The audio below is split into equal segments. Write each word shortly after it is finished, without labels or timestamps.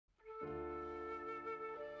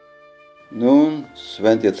Noon,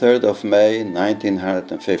 23rd of May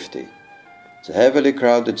 1950. The heavily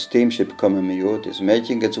crowded steamship Komemiut is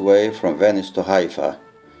making its way from Venice to Haifa.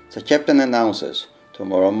 The captain announces,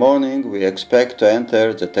 "Tomorrow morning we expect to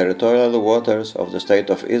enter the territorial waters of the State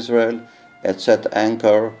of Israel and set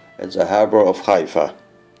anchor at the harbor of Haifa."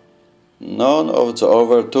 None of the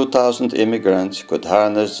over 2,000 immigrants could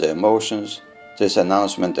harness the emotions this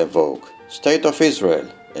announcement evoked. State of Israel,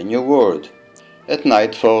 a new word. At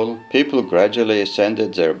nightfall, people gradually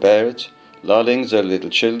ascended their beds, lulling their little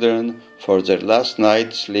children for their last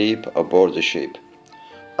night's sleep aboard the ship.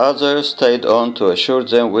 Others stayed on to assure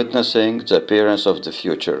them witnessing the appearance of the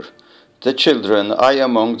future. The children, I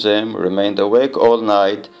among them, remained awake all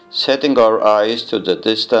night, setting our eyes to the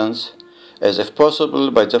distance, as if possible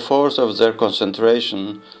by the force of their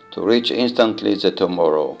concentration to reach instantly the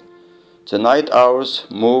tomorrow. The night hours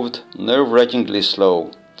moved nerve-wrackingly slow.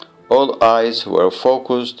 All eyes were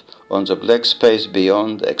focused on the black space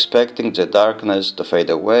beyond, expecting the darkness to fade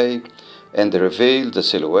away and reveal the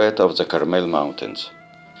silhouette of the Carmel Mountains.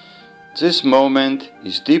 This moment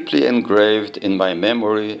is deeply engraved in my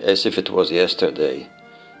memory as if it was yesterday.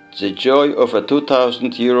 The joy of a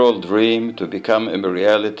 2,000-year-old dream to become a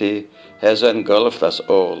reality has engulfed us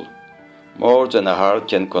all, more than a heart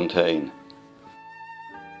can contain.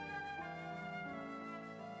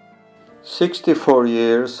 64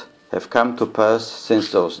 years have come to pass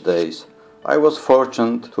since those days. I was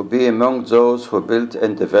fortunate to be among those who built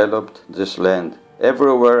and developed this land.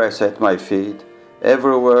 Everywhere I set my feet,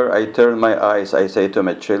 everywhere I turn my eyes, I say to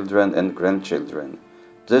my children and grandchildren,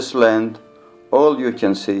 "This land, all you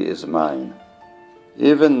can see is mine."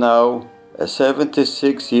 Even now, a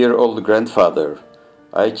 76-year-old grandfather,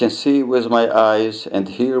 I can see with my eyes and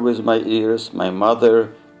hear with my ears my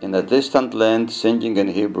mother in a distant land singing in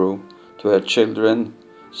Hebrew to her children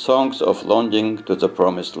songs of longing to the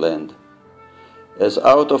promised land. As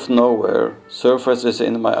out of nowhere surfaces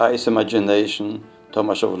in my eyes' imagination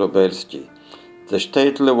Tomaszow Lubelski, the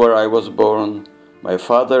shtetl where I was born, my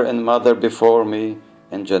father and mother before me,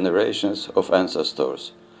 and generations of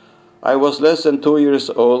ancestors. I was less than 2 years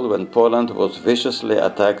old when Poland was viciously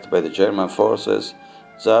attacked by the German forces,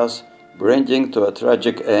 thus bringing to a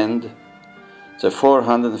tragic end the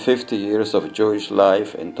 450 years of Jewish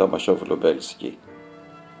life in Tomaszow Lubelski.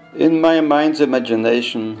 In my mind's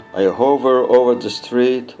imagination, I hover over the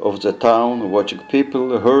street of the town, watching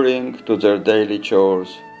people hurrying to their daily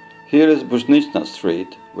chores. Here is Bushnichna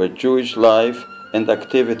Street, where Jewish life and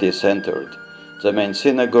activity centered, the main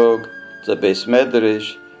synagogue, the Beis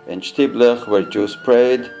Medrash, and Shtiblech, where Jews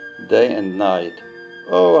prayed day and night.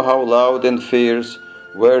 Oh, how loud and fierce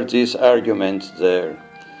were these arguments there!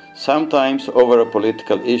 Sometimes over a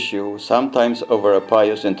political issue, sometimes over a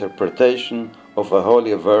pious interpretation of a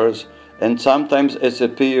holy verse, and sometimes it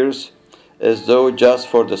appears as though just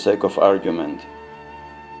for the sake of argument.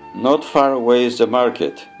 Not far away is the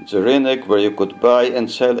market, the Rynek, where you could buy and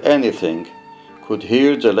sell anything, could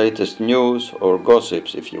hear the latest news or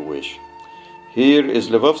gossips if you wish. Here is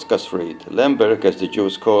Lvovska Street, Lemberg as the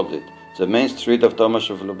Jews called it, the main street of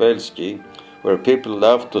Tomaszow Lubelski, where people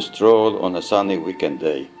love to stroll on a sunny weekend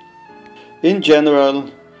day. In general,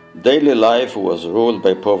 daily life was ruled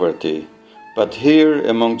by poverty, but here,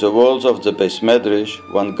 among the walls of the Beis Medrash,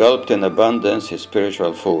 one gulped in abundance his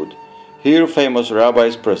spiritual food. Here famous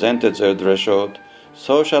rabbis presented their drashot,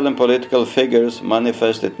 social and political figures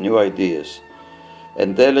manifested new ideas,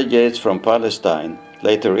 and delegates from Palestine,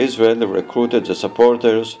 later Israel, recruited the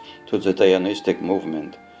supporters to the Zionistic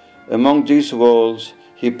movement. Among these walls,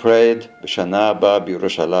 he prayed, "B'shana haba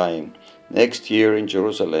b'Yerushalayim," next year in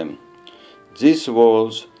Jerusalem. These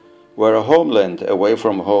walls were a homeland away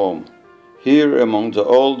from home. Here, among the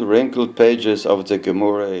old wrinkled pages of the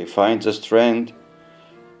Gemara, he finds the strength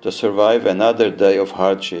to survive another day of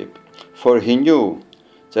hardship, for he knew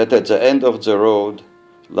that at the end of the road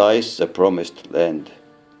lies the promised land.